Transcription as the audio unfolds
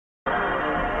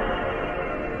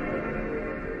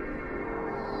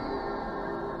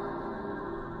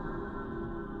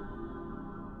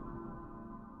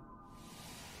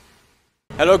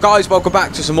Hello guys, welcome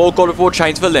back to some more God of War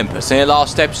Chains of Olympus. In the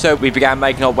last episode we began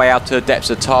making our way out to the Depths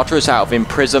of Tartarus out of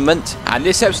imprisonment, and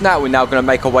this episode now we're now going to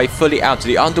make our way fully out to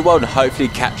the Underworld and hopefully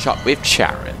catch up with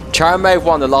Charon. Charon may have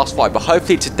won the last fight, but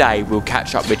hopefully today we'll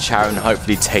catch up with Charon and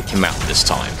hopefully take him out this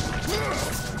time.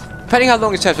 Depending how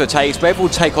long this episode takes, maybe we'll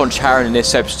take on Charon in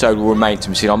this episode will remain to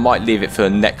be seen. I might leave it for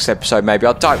the next episode maybe,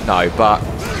 I don't know, but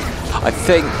I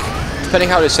think depending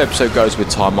how this episode goes with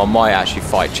time, I might actually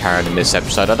fight Charon in this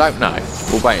episode. I don't know.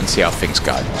 We'll wait and see how things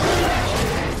go.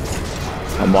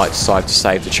 I might decide to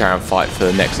save the Charon fight for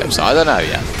the next episode. I don't know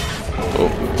yet. Oh,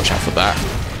 watch out for that.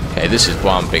 Okay, this is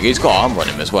one big. He's got armor on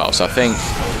him as well, so I think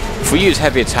if we use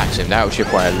heavy attacks on him, that will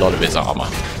chip away a lot of his armor.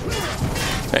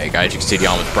 There you go. As you can see, the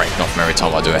armor's breaking off him every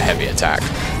time I do a heavy attack.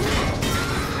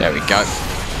 There we go.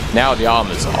 Now the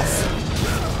armor's off.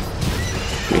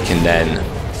 We can then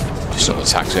just not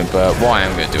attack him, but what I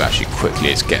am going to do actually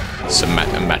quickly is get some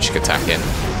magic attack in,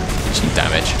 some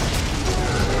damage.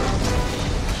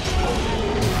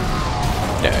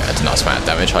 Yeah, that's a nice amount of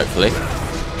damage, hopefully.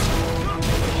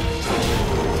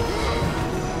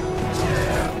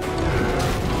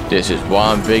 This is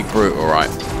one big brute, alright.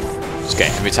 Let's get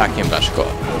heavy attack in, but actually got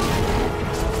it.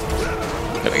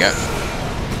 There we go.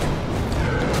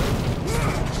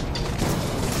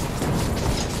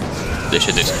 This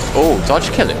should do. Oh, did I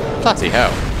just kill him? Bloody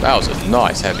hell. That was a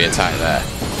nice heavy attack there.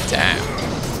 Damn.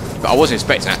 But I wasn't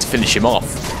expecting that to finish him off.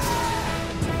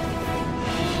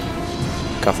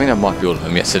 I think that might be all of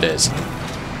them. Yes, it is.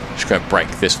 I'm just going to break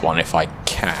this one if I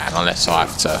can, unless I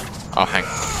have to. Oh, hang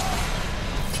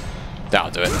on.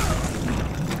 That'll do it.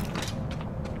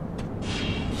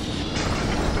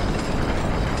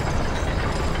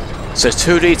 So there's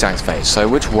 2 lead tanks phase, so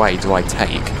which way do I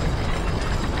take?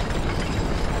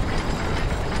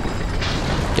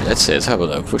 Let's see, let's have a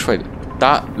look. Which way?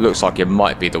 That looks like it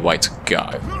might be the way to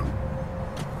go.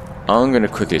 I'm going to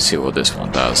quickly see what this one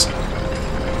does.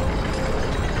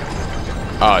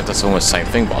 Oh, it does almost the same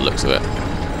thing by the looks of it.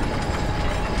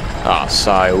 Ah,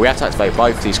 so we have to activate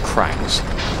both these cranks.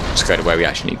 Let's go to where we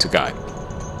actually need to go.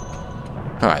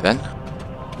 Alright then.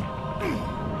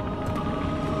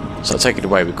 So I take it the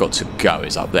way we've got to go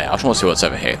is up there. I just want to see what's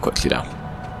over here quickly now.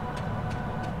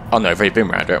 Oh no, we've already been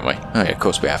around, haven't we? Oh yeah, of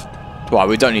course we have. Right,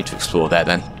 we don't need to explore there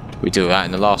then. We did that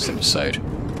in the last episode.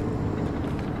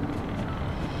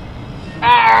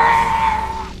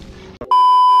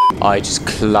 I just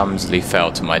clumsily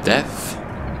fell to my death.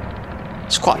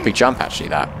 It's quite a big jump actually,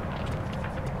 that.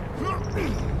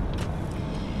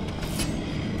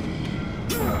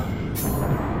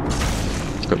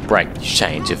 Could break these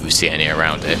chains if we see any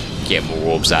around it. Get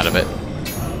more orbs out of it.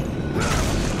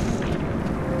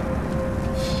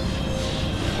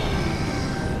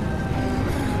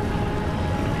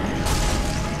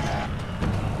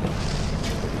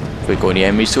 We got any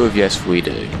enemies to have? Yes, we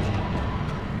do.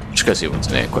 Just go see what's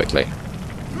in here quickly.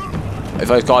 If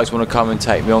those guys want to come and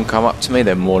take me on, come up to me,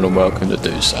 they're more than welcome to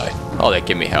do so. Oh, they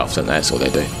give me health, don't they? That's all they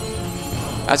do.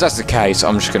 As that's the case,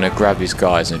 I'm just going to grab these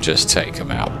guys and just take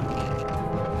them out.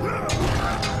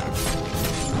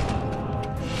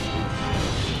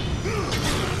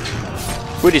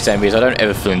 With these enemies, I don't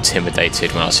ever feel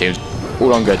intimidated when I see them.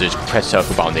 All I'm going to do is press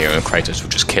circle button here and Kratos will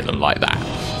just kill them like that.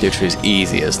 Literally as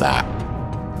easy as that.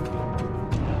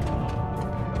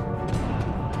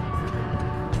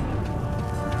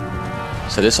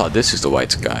 So this is the way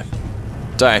to go.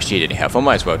 Don't actually need any help. I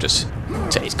might as well just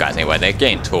take these guys anyway. They're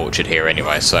getting tortured here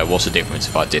anyway, so what's the difference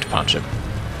if I did punch them?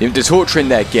 The torturing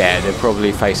they're getting, they're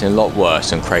probably facing a lot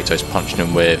worse than Kratos punching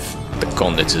them with the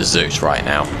Gauntlet of Zeus right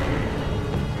now.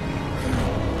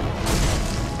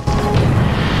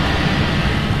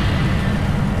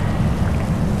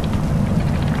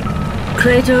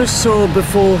 Kratos saw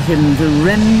before him the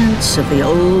remnants of the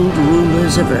old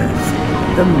rulers of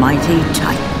Earth, the mighty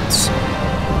Titans.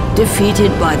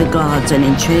 Defeated by the gods and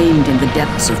enchained in the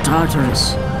depths of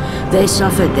Tartarus, they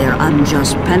suffered their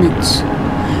unjust penance.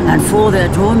 And for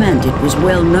their torment, it was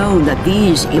well known that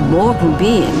these immortal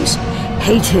beings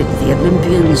hated the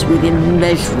Olympians with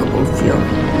immeasurable fury.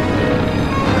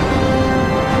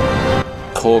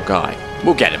 Poor guy.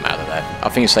 We'll get him out of there. I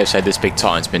think it's safe to say this big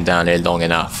Titan's been down here long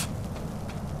enough.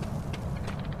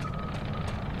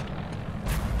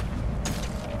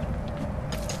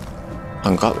 I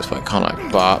can go up this way, can't I?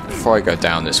 But before I go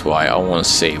down this way, I want to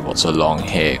see what's along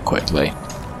here quickly.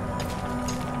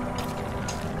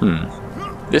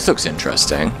 This looks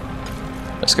interesting.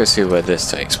 Let's go see where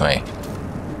this takes me.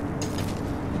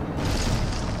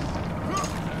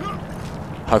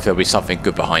 Hopefully there'll be something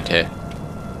good behind here.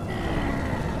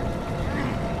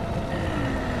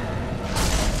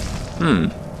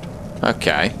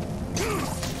 Okay.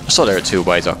 So there are two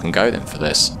ways I can go then for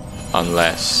this.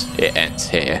 Unless it ends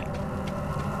here.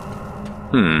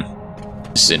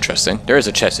 This is interesting. There is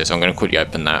a chest here, so I'm going to quickly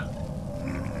open that.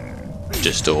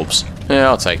 Just orbs. Yeah,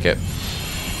 I'll take it.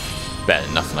 Better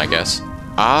than nothing, I guess.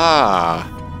 Ah!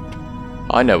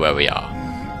 I know where we are.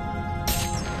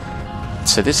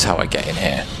 So this is how I get in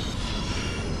here.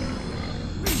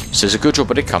 So it's a good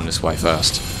job I did come this way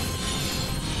first.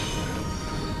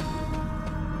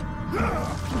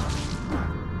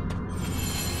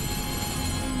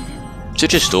 Is it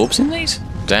just orbs in these?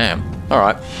 Damn.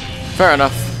 Alright. Fair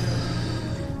enough.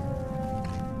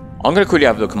 I'm going to quickly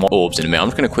have a look at my orbs in a minute. I'm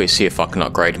just going to quickly see if I can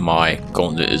upgrade my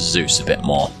Gauntlet of Zeus a bit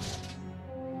more.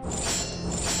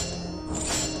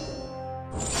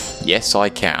 Yes, I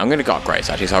can. I'm going to go upgrades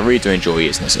actually, so I really do enjoy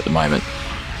using this at the moment.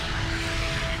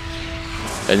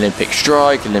 Olympic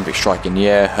Strike in the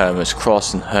air, Hermes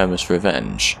Cross, and Hermes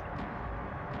Revenge.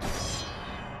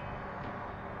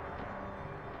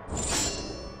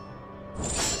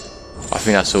 I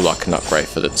think that's all I can upgrade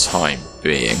for the time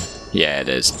being. Yeah, it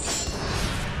is.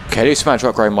 Okay, let's manage to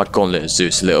upgrade my Gauntlet of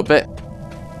Zeus a little bit.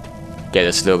 Get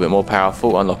us a little bit more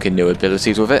powerful, unlocking new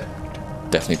abilities with it.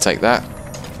 Definitely take that.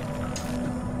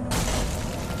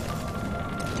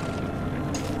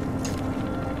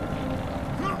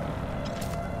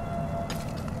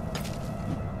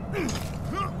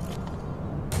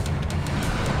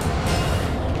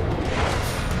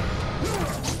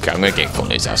 Okay, I'm going to get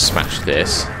Gauntlets out, smash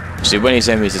this. See, when his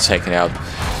enemies are taken out,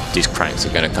 these cranks are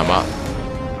going to come up.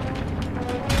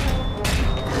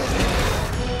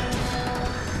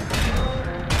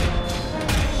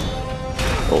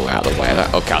 Oh, out of the way of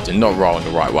that. Okay, I did not roll in the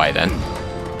right way then.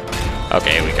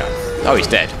 Okay, here we go. Oh, he's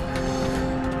dead.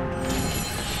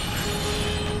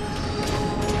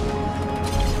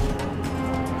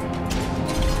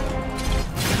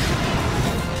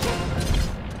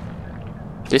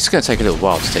 This is going to take a little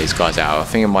while to take these guys out. I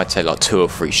think it might take like 2 or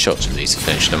 3 shots of these to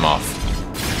finish them off.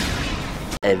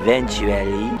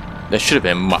 Eventually. There should have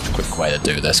been a much quicker way to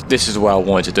do this. This is the way I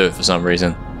wanted to do it for some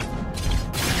reason.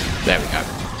 There we go.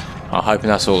 I'm hoping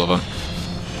that's all of them.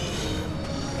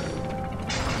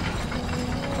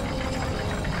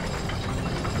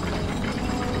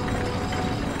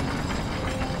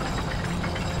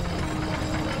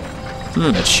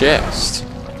 A chest.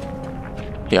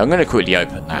 Yeah, I'm going to quickly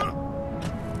open that.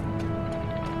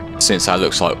 Since that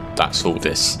looks like that's all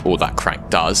that crank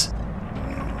does.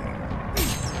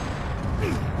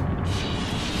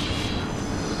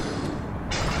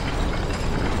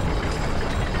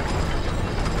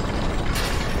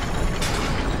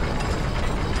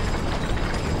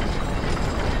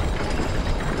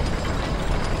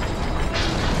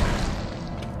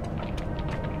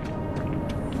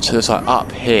 So it's like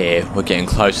up here, we're getting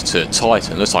closer to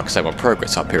Titan. Looks like I say my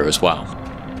progress up here as well.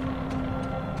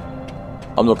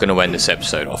 I'm not going to end this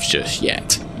episode off just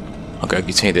yet. I'm going to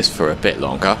continue this for a bit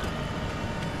longer.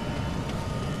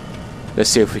 Let's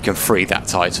see if we can free that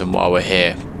Titan while we're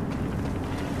here.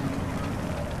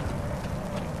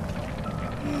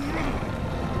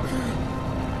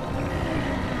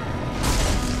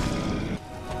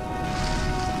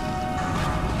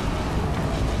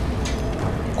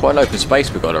 Quite an open space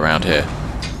we've got around here.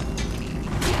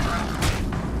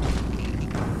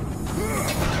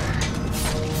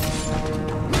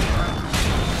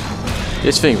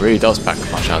 This thing really does pack a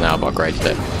punch out now, I've upgraded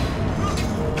it.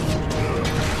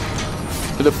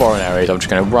 For the boring areas, I'm just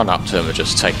going to run up to them and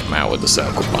just take them out with the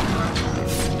circle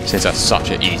button. Since that's such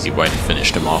an easy way to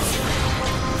finish them off.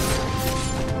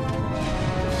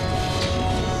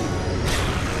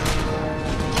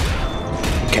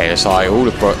 Okay, let's eye all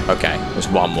the okay, there's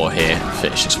one more here.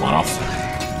 Finish this one off.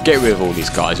 Get rid of all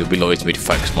these guys. It'll be lovely to me to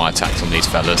focus my attacks on these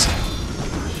fellas.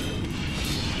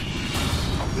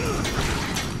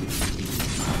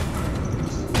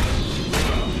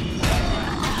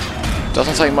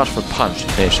 Doesn't take much for a punch to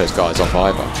finish those guys off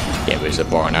either. Yeah, but it's a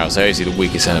boring arrows. They're usually the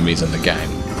weakest enemies in the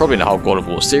game. Probably in the whole God of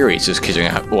War series, just because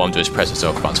all I'm doing is press the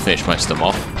circle button to finish most of them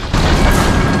off.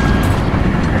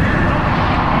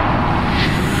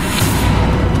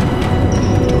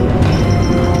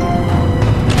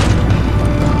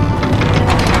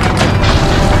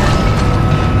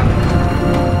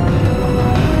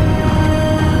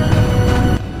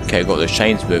 Okay, we've got those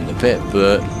chains moving a bit,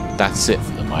 but that's it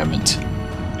for the moment.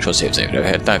 Try to see if there's anything over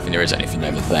here. I don't think there is anything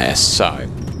over there, so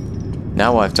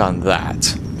now I've done that,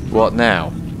 what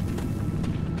now?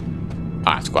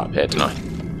 Ah, it's quite up here, don't I?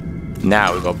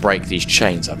 Now we've got to break these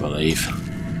chains, I believe,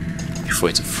 before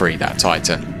we to free that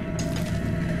Titan.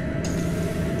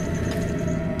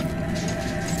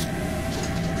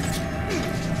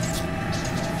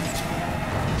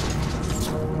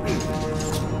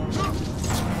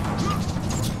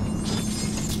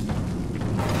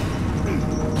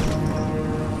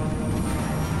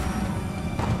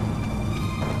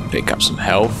 Pick up some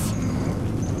health.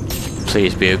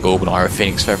 Please be a Gorgon or a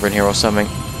Phoenix Feather in here or something.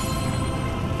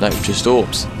 No, just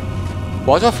orbs.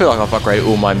 Why do I feel like I've upgraded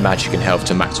all my magic and health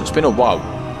to max? It's been a while.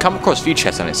 Come across a few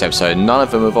chests on this episode, none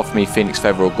of them have offered me Phoenix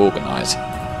Feather or Gorgon eyes.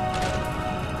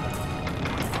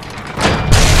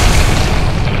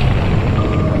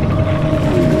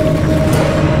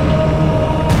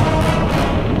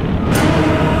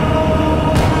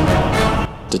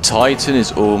 The Titan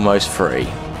is almost free.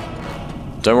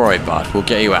 Don't worry, bud, we'll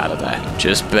get you out of there.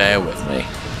 Just bear with me.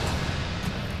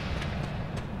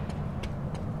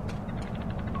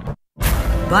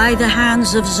 By the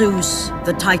hands of Zeus,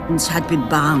 the Titans had been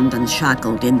bound and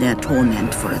shackled in their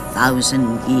torment for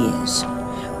 1,000 years,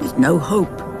 with no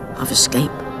hope of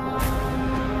escape.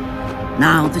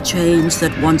 Now the chains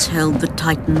that once held the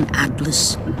Titan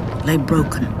Atlas lay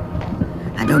broken,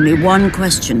 and only one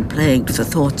question plagued the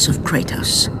thoughts of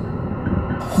Kratos.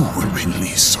 Who would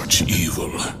release such evil?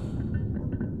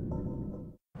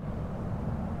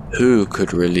 Who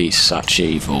could release such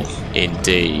evil?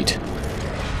 Indeed.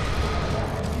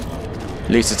 At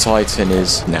least the Titan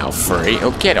is now free.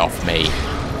 Oh, get off me.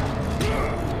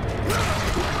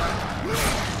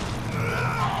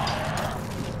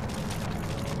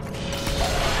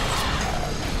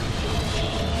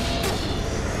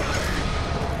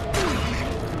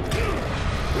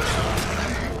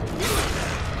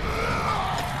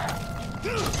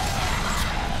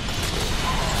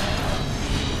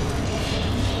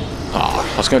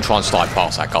 I was going to try and slide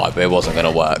past that guy, but it wasn't going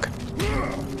to work.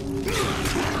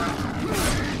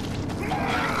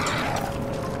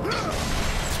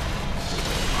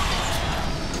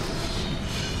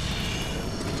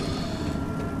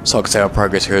 So I can say our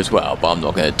progress here as well, but I'm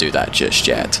not going to do that just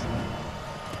yet.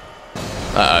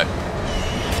 Uh-oh.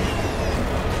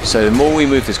 So the more we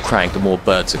move this crank, the more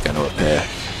birds are going to appear.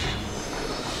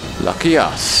 Lucky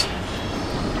us.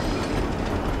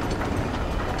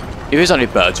 If it's only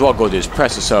birds, what I've got to do is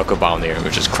press the circle bar on the air,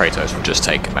 which is Kratos will just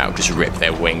take them out, just rip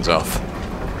their wings off.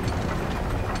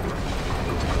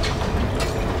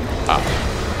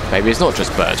 Ah, maybe it's not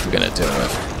just birds we're going to deal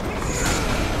with.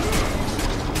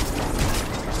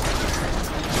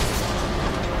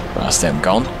 That's them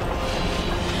gone.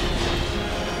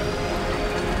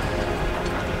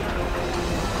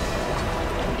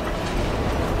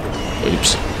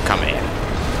 Oops, come here.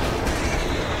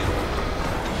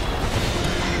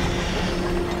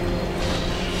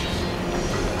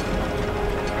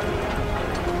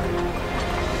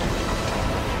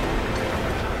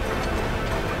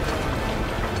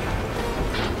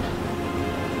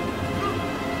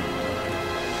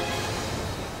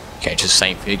 Okay, just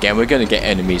same thing again. We're going to get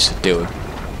enemies to deal with.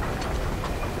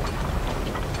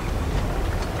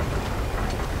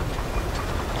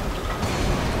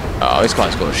 Oh, this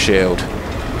guy's got a shield.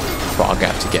 But I'm going to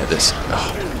have to get this.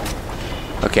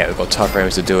 Oh. Okay, we've got tough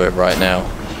frames to do it right now.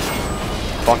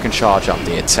 If I can charge up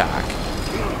the attack,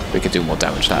 we can do more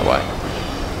damage that way.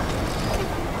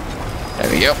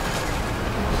 There we go.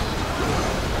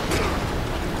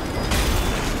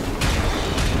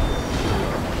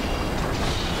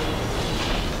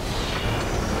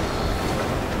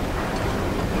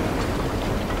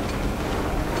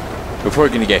 We're probably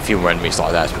going to get a few more enemies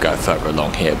like that as we go further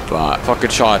along here, but if I could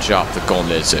charge up the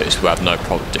Gauntlet of Zeus, we'll have no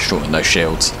problem destroying those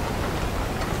shields.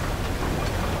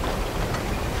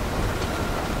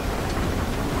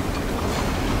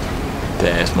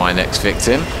 There's my next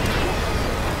victim.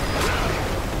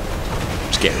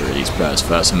 Let's get rid of these birds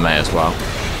first and may as well.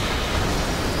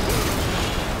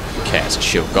 Okay, it's a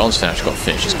shield gone, so now I've just got to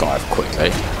finish this guy off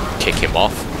quickly. Kick him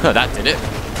off. Oh, that did it.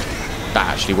 That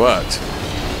actually worked.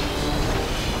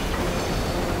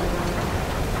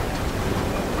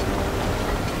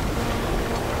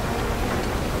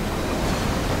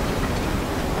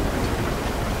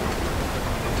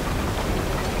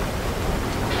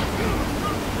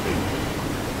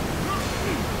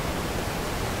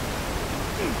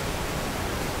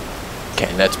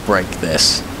 Okay, let's break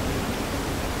this.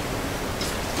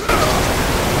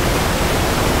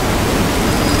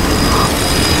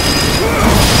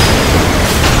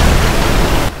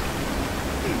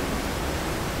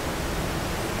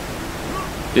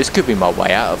 This could be my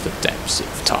way out of the depths of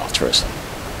Tartarus.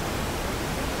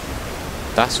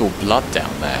 That's all blood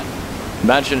down there.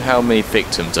 Imagine how many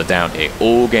victims are down here,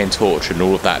 all getting tortured and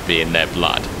all of that being their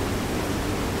blood.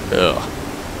 Ugh.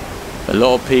 A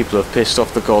lot of people have pissed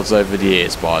off the gods over the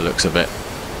years by the looks of it.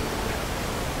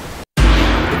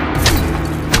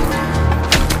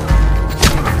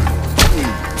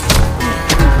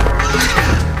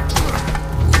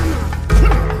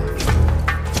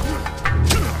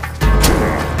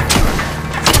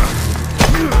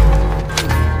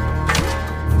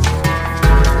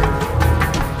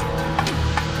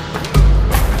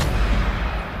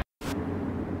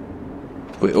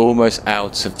 we're almost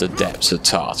out of the Depths of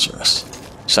Tartarus.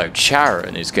 So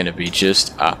Charon is going to be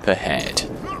just up ahead.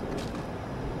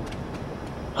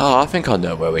 Oh, I think I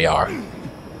know where we are.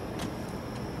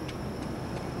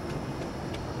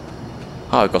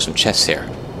 Oh, I've got some chests here.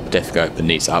 Definitely open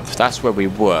these up. That's where we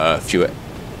were a few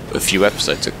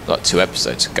episodes, like 2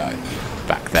 episodes ago.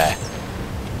 Back there.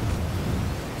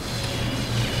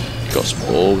 Got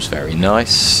some orbs, very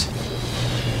nice.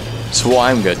 So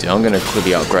what I'm going to do, I'm going to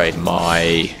quickly upgrade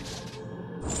my...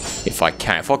 If I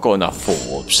can, if I've got enough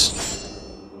orbs.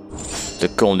 The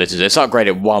Gauntlet of Zeus. Let's upgrade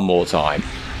it one more time.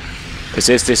 Because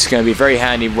this is going to be a very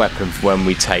handy weapon when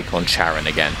we take on Charon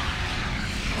again.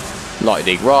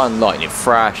 Lightning Run, Lightning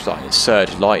Thrash, Lightning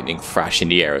Surge, Lightning Thrash in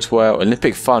the air as well.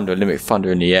 Olympic Thunder in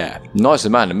the air. Nice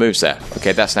amount of moves there.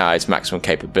 Okay, that's now its maximum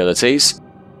capabilities.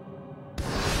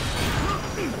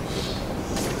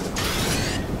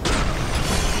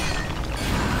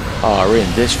 Oh, we're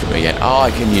in this room again. Oh,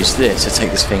 I can use this to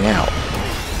take this thing out.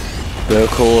 But of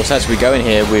course, as we go in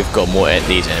here, we've got more of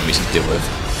these enemies to deal with.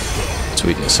 So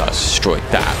we decided to destroy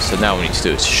that. So now what we need to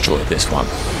do is destroy this one.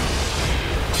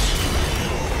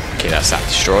 Okay, that's that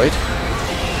destroyed.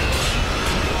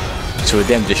 So with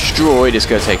them destroyed, it's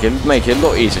going to make it a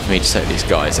lot easier for me to take these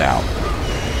guys out.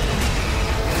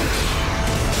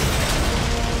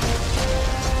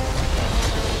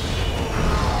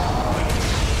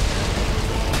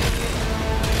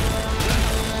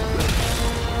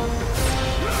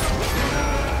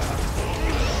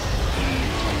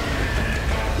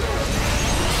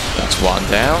 That's one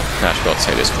down. Now I've got to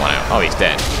take this one out. Oh, he's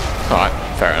dead. Alright,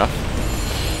 fair enough.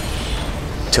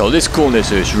 Till this Gauntlet of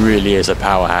Zeus really is a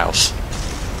powerhouse.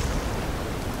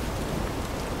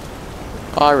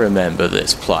 I remember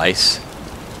this place.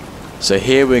 So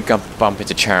here we're going to bump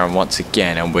into Charon once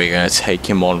again, and we're going to take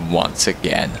him on once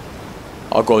again.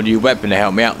 I've got a new weapon to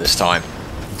help me out this time.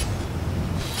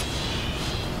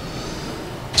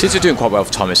 Since we're doing quite well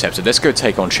for time this episode, let's go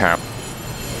take on Charon.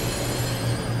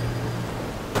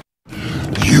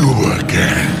 You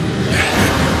again.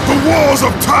 The walls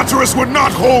of Tartarus would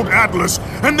not hold Atlas,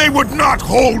 and they would not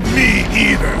hold me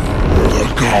either.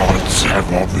 The gods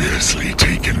have obviously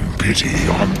taken pity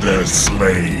on their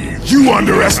slave. You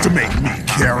underestimate me,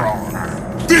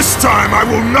 Charon. This time I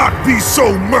will not be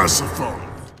so merciful.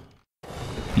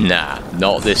 Nah,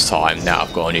 not this time. Now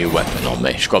I've got a new weapon on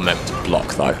me. Just got to remember to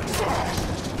block though.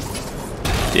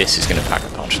 This is going to pack a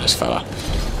punch on this fella.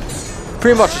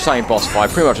 Pretty much the same boss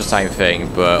fight, pretty much the same thing,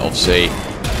 but obviously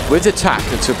with the attack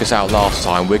that took us out last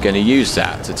time, we're going to use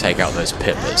that to take out those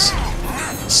pillars.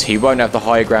 So he won't have the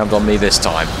higher ground on me this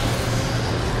time.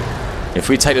 If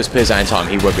we take those pillars out in time,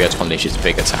 he won't be able to unleash his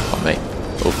big attack on me.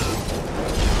 Oof.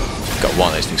 Got one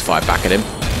of those things fired back at him.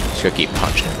 Just going to keep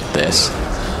punching him with this.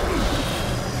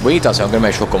 When he does it, I'm going to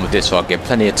make sure I've gone with this so I'll get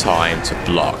plenty of time to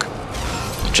block.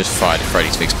 Just throw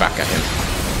these things back at him.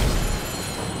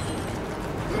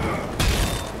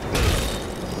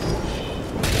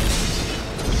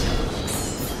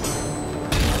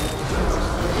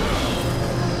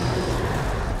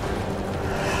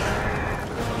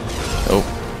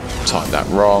 Oh, timed that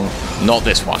wrong. Not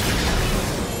this one.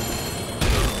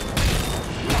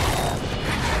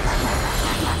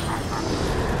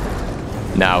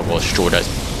 Now we'll destroy those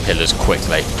pillars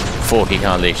quickly before he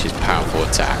can unleash his powerful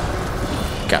attack.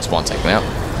 That's one taken out.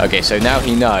 Okay, so now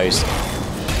he knows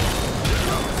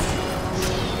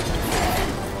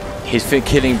his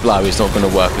killing blow is not going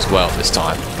to work as well this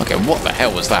time. Okay, what the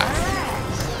hell was that?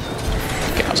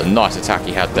 Okay, that was a nice attack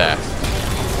he had there.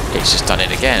 He's just done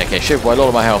it again. Okay, should have a lot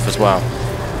of my health as well.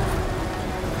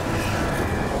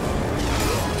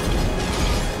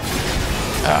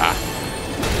 Ah.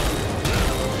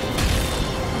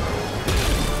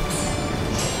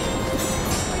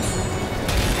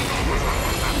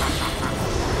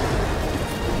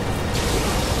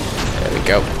 There we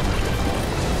go.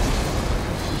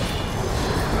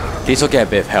 These will get a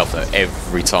bit of health though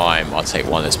every time I take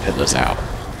one of those pillars out.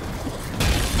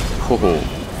 Ooh.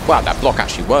 Wow, that block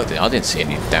actually worked. I didn't see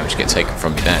any damage get taken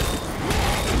from me then.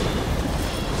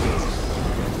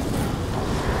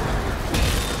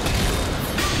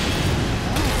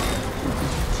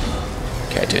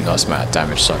 Okay, doing a nice amount of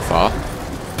damage so far.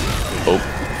 Oh.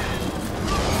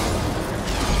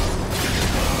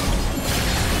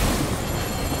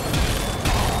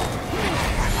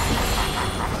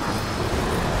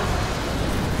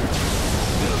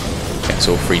 Gets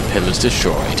all 3 pillars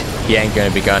destroyed. He ain't going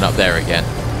to be going up there again.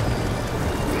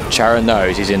 Charon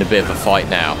knows he's in a bit of a fight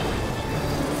now.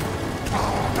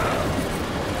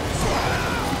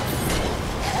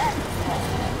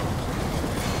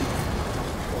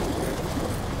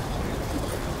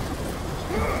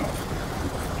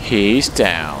 He's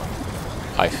down,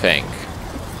 I think.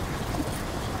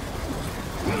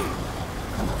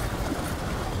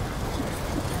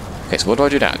 Okay, so what do I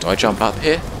do now? Do I jump up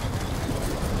here?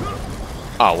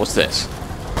 Oh, what's this?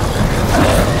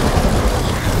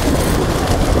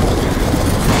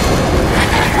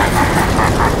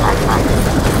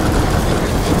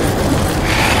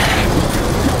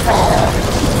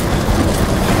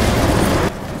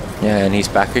 Yeah, and he's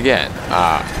back again.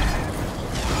 Ah.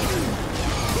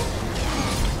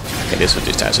 Okay, this will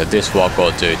do that. So this is what I've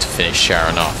got to do to finish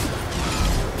Charon off.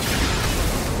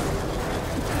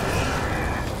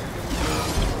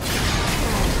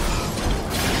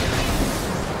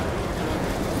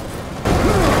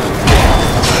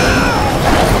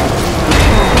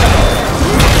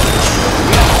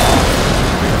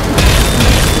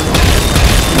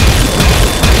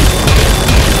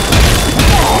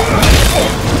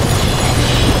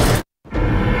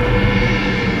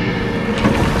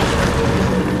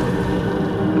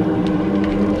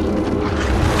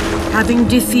 Having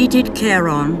defeated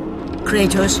Charon,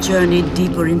 Kratos journeyed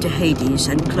deeper into Hades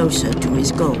and closer to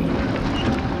his goal.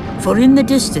 For in the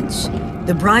distance,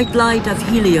 the bright light of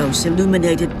Helios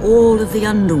illuminated all of the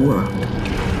underworld.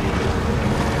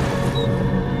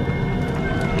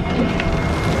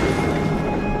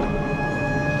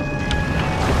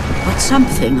 But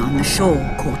something on the shore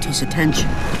caught his attention.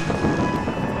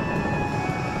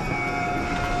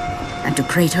 And to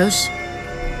Kratos,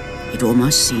 it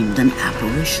almost seemed an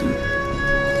apparition.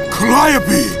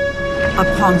 Calliope!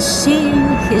 Upon seeing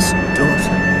his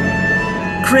daughter,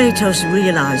 Kratos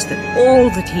realized that all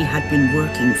that he had been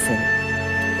working for,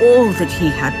 all that he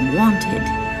had wanted,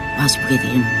 was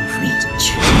within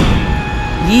reach.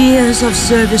 Years of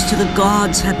service to the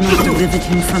gods had not delivered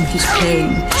him from his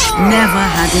pain, never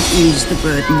had it eased the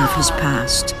burden of his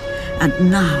past.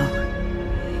 And now,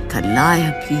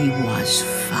 Calliope was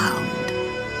found.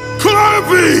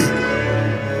 Calliope!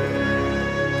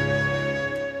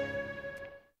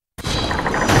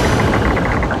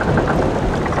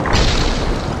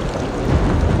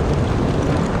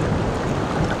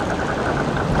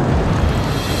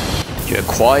 You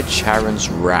acquired Charon's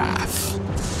Wrath.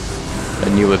 A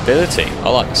new ability. I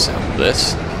like the sound of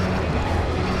this.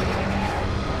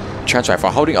 Charon's Wrath.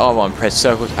 While holding R1, press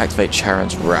circle to activate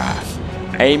Charon's Wrath.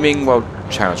 Aiming while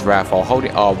Charon's Wrath while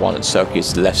holding R1 and circle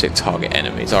uses left stick to target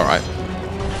enemies. Alright.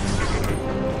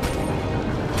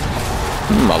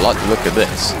 I like the look of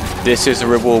this. This is the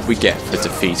reward we get for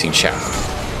defeating Charon.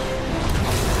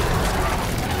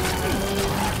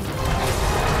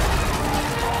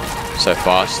 So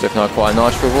far, it's looking like quite a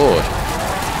nice reward.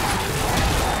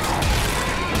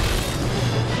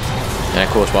 And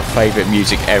of course, my favourite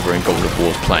music ever in Gauntlet of War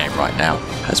is playing right now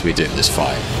as we do this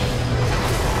fight.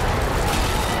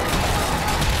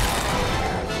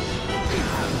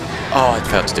 Oh, I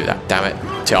failed to do that, damn it.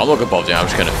 See, I'm not going to bother, I'm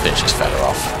just going to finish this fella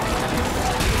off.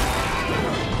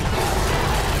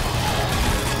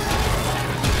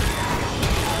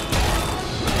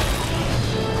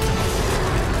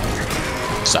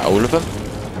 Is that all of them?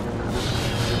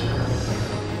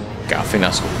 Okay, I think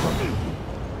that's all of them.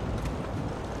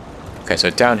 Okay, so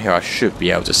down here I should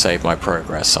be able to save my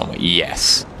progress somewhere.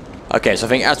 Yes. Okay, so I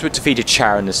think as we've defeated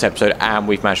Charon in this episode and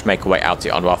we've managed to make our way out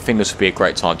the Underworld, I think this would be a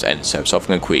great time to end this episode. So I'm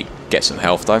going to quickly get some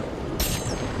health though.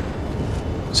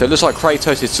 So it looks like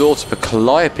Kratos' daughter, but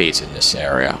Calliope is in this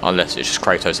area, unless it's just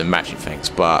Kratos and matching things.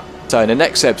 But so in the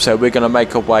next episode, we're going to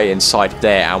make our way inside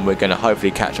there, and we're going to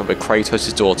hopefully catch up with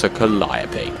Kratos' daughter,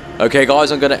 Calliope. Okay,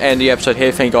 guys, I'm going to end the episode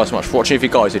here. Thank you guys so much for watching. If you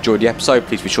guys enjoyed the episode,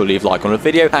 please be sure to leave a like on the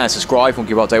video and subscribe. We'll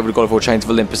give you update with the God of War Chains of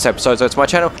Olympus episodes over to my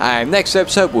channel. And next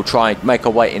episode, we'll try and make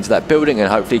our way into that building and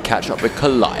hopefully catch up with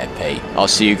Calliope. I'll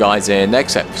see you guys in the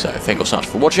next episode. Thank you so much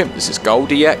for watching. This is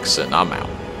goldiex, and I'm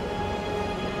out.